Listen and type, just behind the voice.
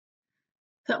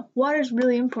So water is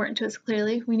really important to us,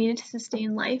 clearly. We need it to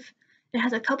sustain life. It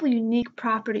has a couple unique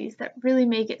properties that really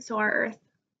make it so our Earth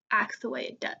acts the way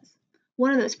it does.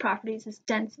 One of those properties is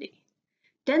density.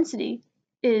 Density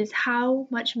is how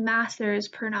much mass there is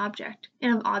per an object,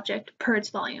 and an object per its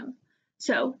volume.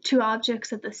 So two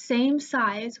objects of the same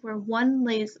size, where one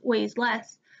weighs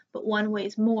less but one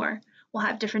weighs more, will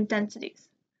have different densities.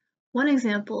 One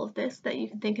example of this that you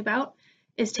can think about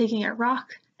is taking a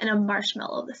rock and a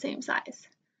marshmallow of the same size.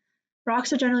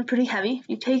 Rocks are generally pretty heavy. If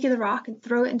you take the rock and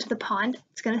throw it into the pond,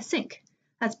 it's going to sink.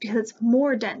 That's because it's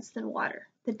more dense than water.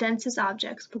 The densest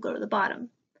objects will go to the bottom.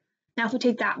 Now if we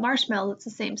take that marshmallow that's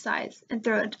the same size and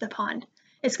throw it into the pond,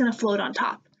 it's going to float on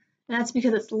top. And that's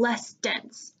because it's less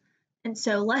dense. And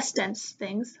so less dense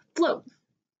things float.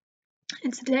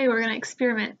 And so today we're going to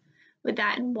experiment with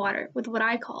that in water with what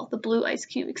I call the blue ice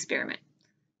cube experiment.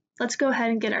 Let's go ahead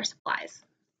and get our supplies.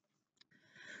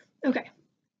 Okay,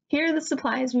 here are the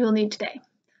supplies we will need today.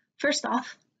 First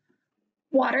off,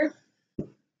 water.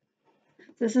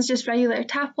 This is just regular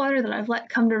tap water that I've let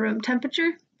come to room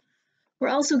temperature. We're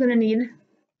also going to need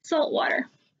salt water.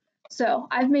 So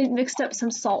I've mixed up some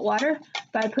salt water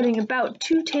by putting about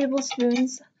 2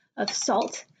 tablespoons of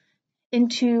salt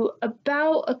into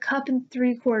about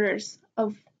 1.75 cups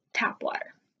of tap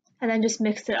water, and then just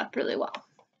mix it up really well.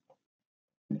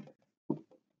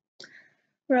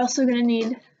 We're also going to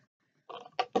need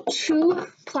 2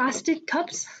 plastic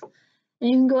cups, and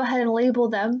you can go ahead and label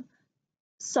them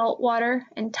salt water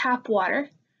and tap water.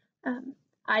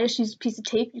 I just used a piece of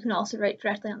tape. You can also write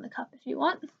directly on the cup if you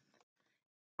want.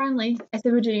 Finally, I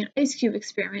said we're doing an ice cube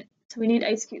experiment, so we need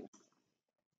ice cubes.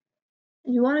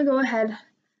 And you want to go ahead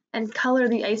and color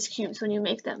the ice cubes when you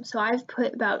make them. So I've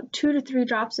put about 2 to 3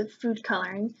 drops of food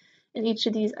coloring in each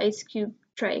of these ice cube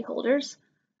tray holders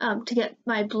to get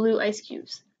my blue ice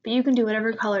cubes. But you can do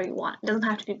whatever color you want. It doesn't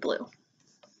have to be blue.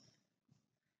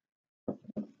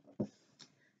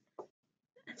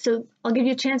 So I'll give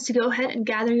you a chance to go ahead and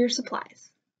gather your supplies.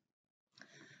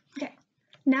 Okay,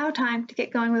 now time to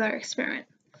get going with our experiment.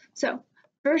 So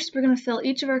first we're going to fill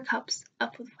each of our cups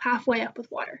up with halfway up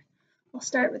with water. We'll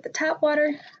start with the tap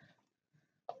water,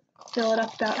 fill it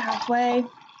up about halfway.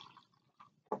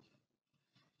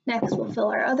 Next we'll fill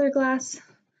our other glass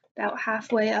about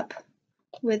halfway up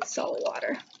with salt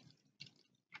water.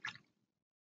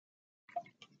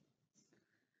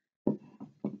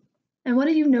 And what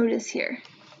do you notice here?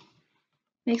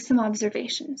 Make some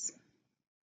observations.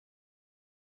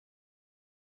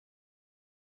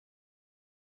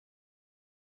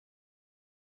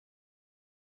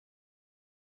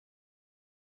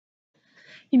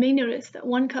 You may notice that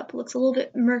one cup looks a little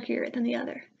bit murkier than the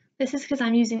other. This is because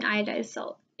I'm using iodized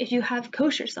salt. If you have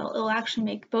kosher salt, it will actually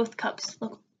make both cups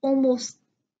look almost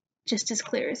just as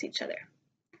clear as each other.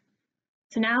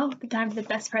 So now, the time for the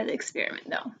best part of the experiment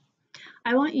though.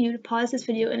 I want you to pause this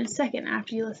video in a second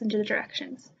after you listen to the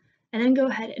directions, and then go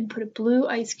ahead and put a blue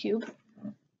ice cube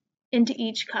into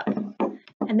each cup,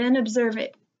 and then observe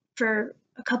it for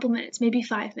a couple minutes, maybe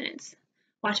 5 minutes.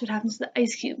 Watch what happens to the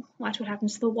ice cube, watch what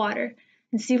happens to the water,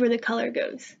 and see where the color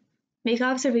goes. Make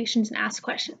observations and ask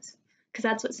questions, because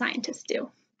that's what scientists do.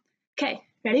 Okay,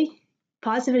 ready?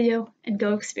 Pause the video and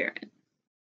go experiment.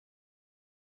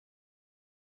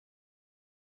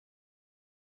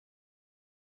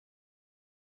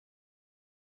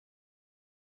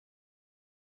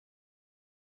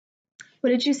 What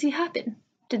did you see happen?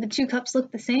 Did the 2 cups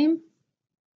look the same?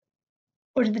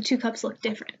 Or did the 2 cups look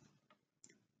different?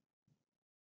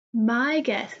 My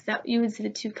guess is that you would see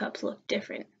the 2 cups look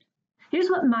different. Here's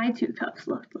what my 2 cups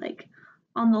looked like.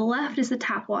 On the left is the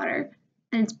tap water,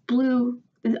 and it's blue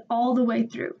all the way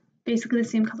through, basically the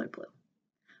same color blue.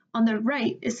 On the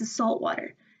right is the salt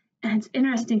water, and it's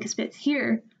interesting because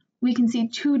here we can see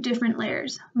 2 different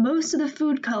layers. Most of the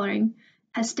food coloring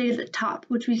has stayed at the top,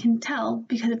 which we can tell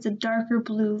because it's a darker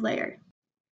blue layer.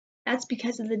 That's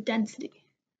because of the density.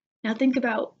 Now think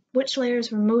about which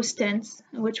layers were most dense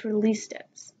and which were least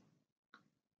dense.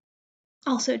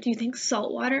 Also, do you think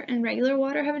salt water and regular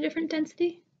water have a different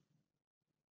density?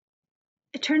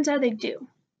 It turns out they do,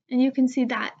 and you can see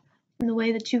that in the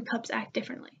way the 2 cups act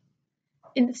differently.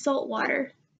 In the salt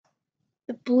water,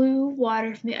 the blue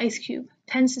water from the ice cube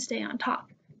tends to stay on top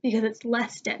because it's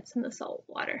less dense than the salt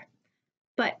water.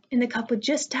 But in the cup with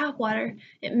just tap water,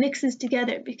 it mixes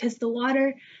together because the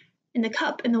water in the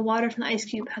cup and the water from the ice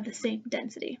cube have the same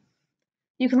density.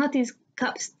 You can let these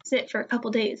cups sit for a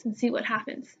couple days and see what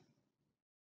happens.